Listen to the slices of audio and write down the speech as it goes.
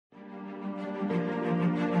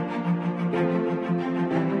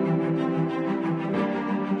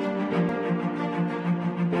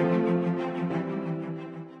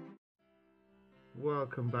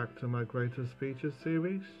welcome back to my Greatest Speeches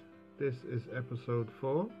series. This is episode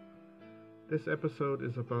 4. This episode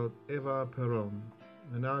is about Eva Perón,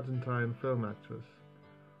 an Argentine film actress,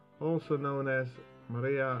 also known as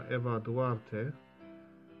Maria Eva Duarte,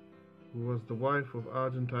 who was the wife of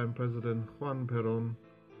Argentine President Juan Perón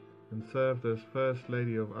and served as First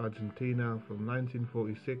Lady of Argentina from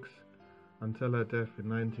 1946 until her death in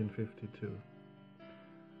 1952.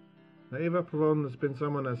 Now, Eva Perón has been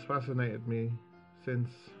someone that's fascinated me since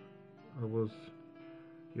I was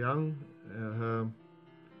young. Her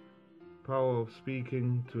power of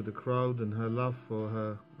speaking to the crowd and her love for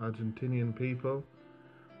her Argentinian people.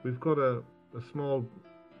 We've got a small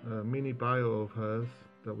mini bio of hers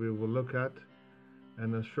that we will look at,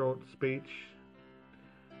 and a short speech.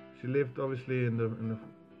 She lived obviously in the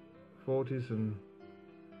 40s and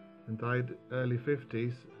died early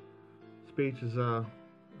 50s. Speeches are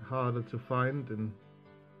harder to find and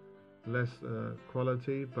less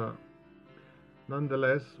quality, but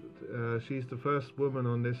nonetheless she's the first woman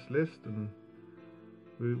on this list, and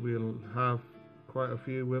we'll have quite a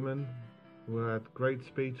few women who had great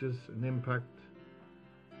speeches and impact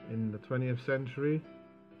in the 20th century,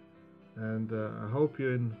 and I hope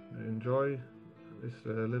you enjoy this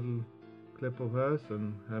little clip of hers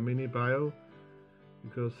and her mini bio,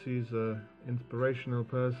 because she's an inspirational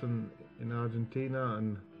person in Argentina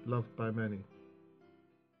and loved by many.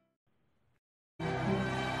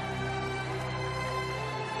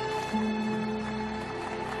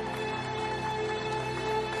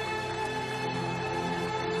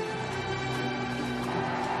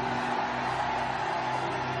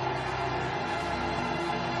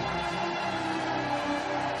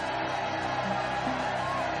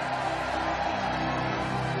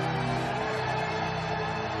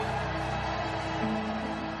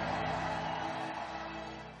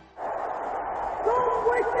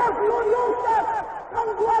 Gloriosas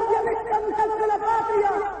vanguardias descansas de la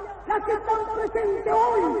patria, las que están presentes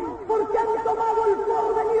hoy, porque han tomado el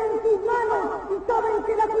porvenir en sus manos y saben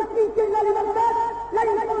que la justicia y la libertad la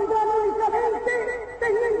encontrarán únicamente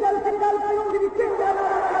teniendo al general Perón dirigiendo a la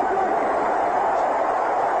nación.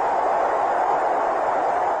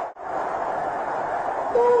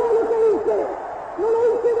 Todo lo que hice, no lo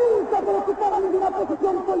hice nunca por ocupar ninguna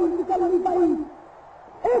posición política en mi país.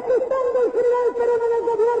 Es que estando el general Perón en el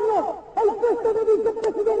gobierno, el puesto de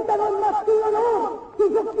vicepresidenta no es más que un honor,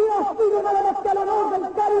 y yo aspiro nada más que al honor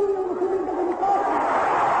del cariño y conocimiento de mi patria.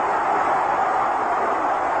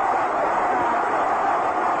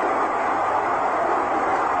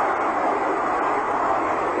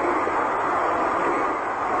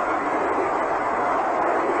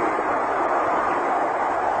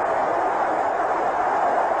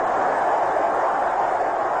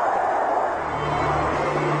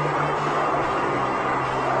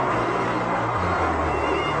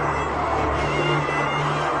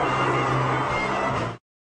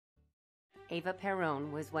 Eva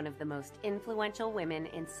Perón was one of the most influential women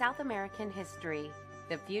in South American history.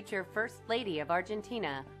 The future First Lady of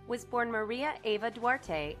Argentina was born Maria Eva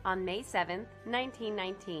Duarte on May 7,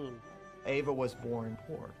 1919. Eva was born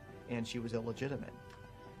poor, and she was illegitimate.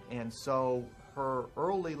 And so her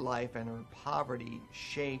early life and her poverty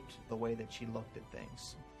shaped the way that she looked at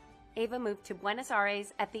things. Eva moved to Buenos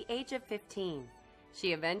Aires at the age of 15.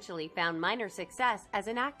 She eventually found minor success as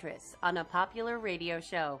an actress on a popular radio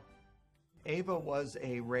show. Eva was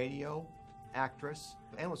a radio actress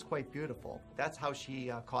and was quite beautiful. That's how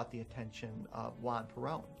she caught the attention of Juan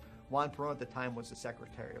Perón. Juan Perón at the time was the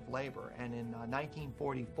Secretary of Labor, and in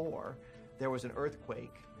 1944 there was an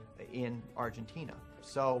earthquake in Argentina.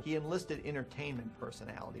 So he enlisted entertainment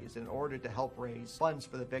personalities in order to help raise funds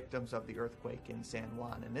for the victims of the earthquake in San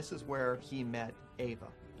Juan, and this is where he met Eva,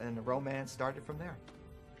 and the romance started from there.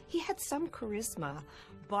 He had some charisma,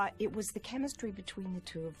 but it was the chemistry between the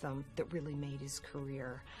two of them that really made his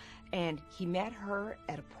career. And he met her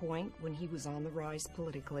at a point when he was on the rise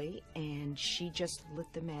politically, and she just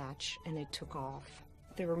lit the match, and it took off.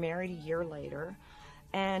 They were married a year later,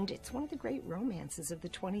 and it's one of the great romances of the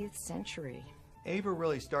 20th century. Eva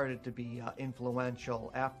really started to be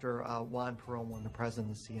influential after Juan Perón won the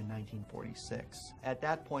presidency in 1946. At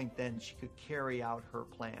that point, then, she could carry out her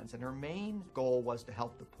plans, and her main goal was to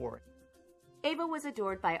help the poor. Eva was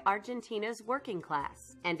adored by Argentina's working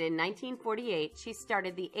class, and in 1948 she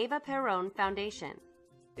started the Eva Perón Foundation.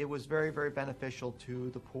 It was very, very beneficial to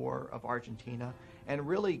the poor of Argentina and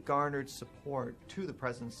really garnered support to the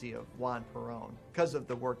presidency of Juan Perón because of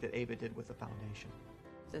the work that Eva did with the foundation.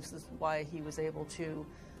 This is why he was able to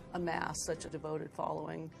amass such a devoted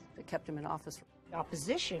following that kept him in office. The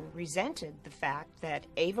opposition resented the fact that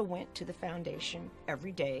Eva went to the foundation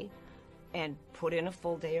every day and put in a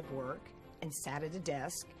full day of work and sat at a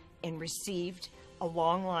desk and received a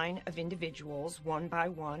long line of individuals one by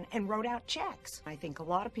one and wrote out checks. I think a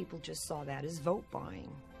lot of people just saw that as vote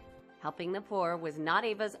buying. Helping the poor was not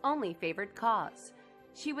Eva's only favored cause.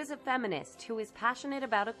 She was a feminist who was passionate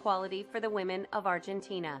about equality for the women of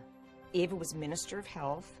Argentina. Eva was Minister of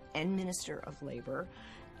Health and Minister of Labor,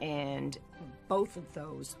 and both of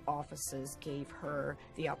those offices gave her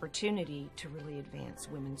the opportunity to really advance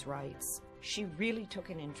women's rights. She really took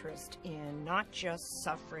an interest in not just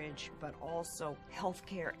suffrage, but also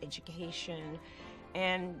healthcare, education,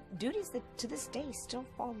 and duties that to this day still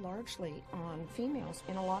fall largely on females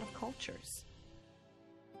in a lot of cultures.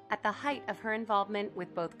 At the height of her involvement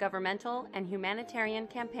with both governmental and humanitarian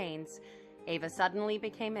campaigns, Eva suddenly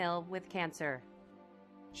became ill with cancer.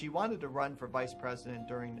 She wanted to run for vice president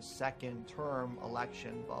during the second term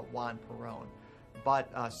election of Juan Perón, but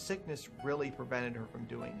sickness really prevented her from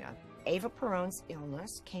doing that. Eva Perón's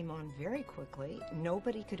illness came on very quickly.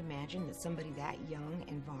 Nobody could imagine that somebody that young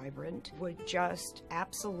and vibrant would just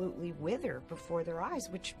absolutely wither before their eyes,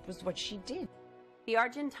 which was what she did. The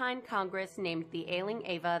Argentine Congress named the ailing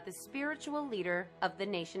Eva the spiritual leader of the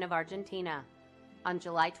nation of Argentina. On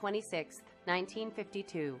July 26,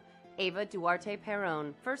 1952, Eva Duarte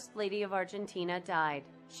Perón, First Lady of Argentina, died.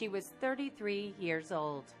 She was 33 years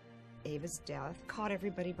old. Eva's death caught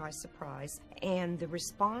everybody by surprise, and the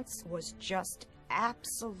response was just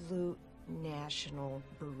absolute national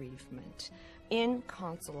bereavement.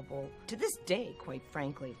 Inconsolable, to this day, quite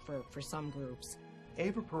frankly, for some groups.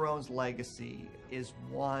 Eva Perón's legacy is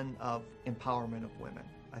one of empowerment of women.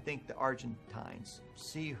 I think the Argentines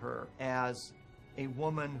see her as a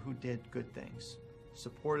woman who did good things,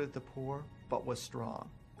 supported the poor, but was strong,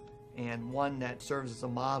 and one that serves as a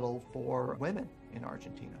model for women in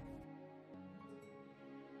Argentina.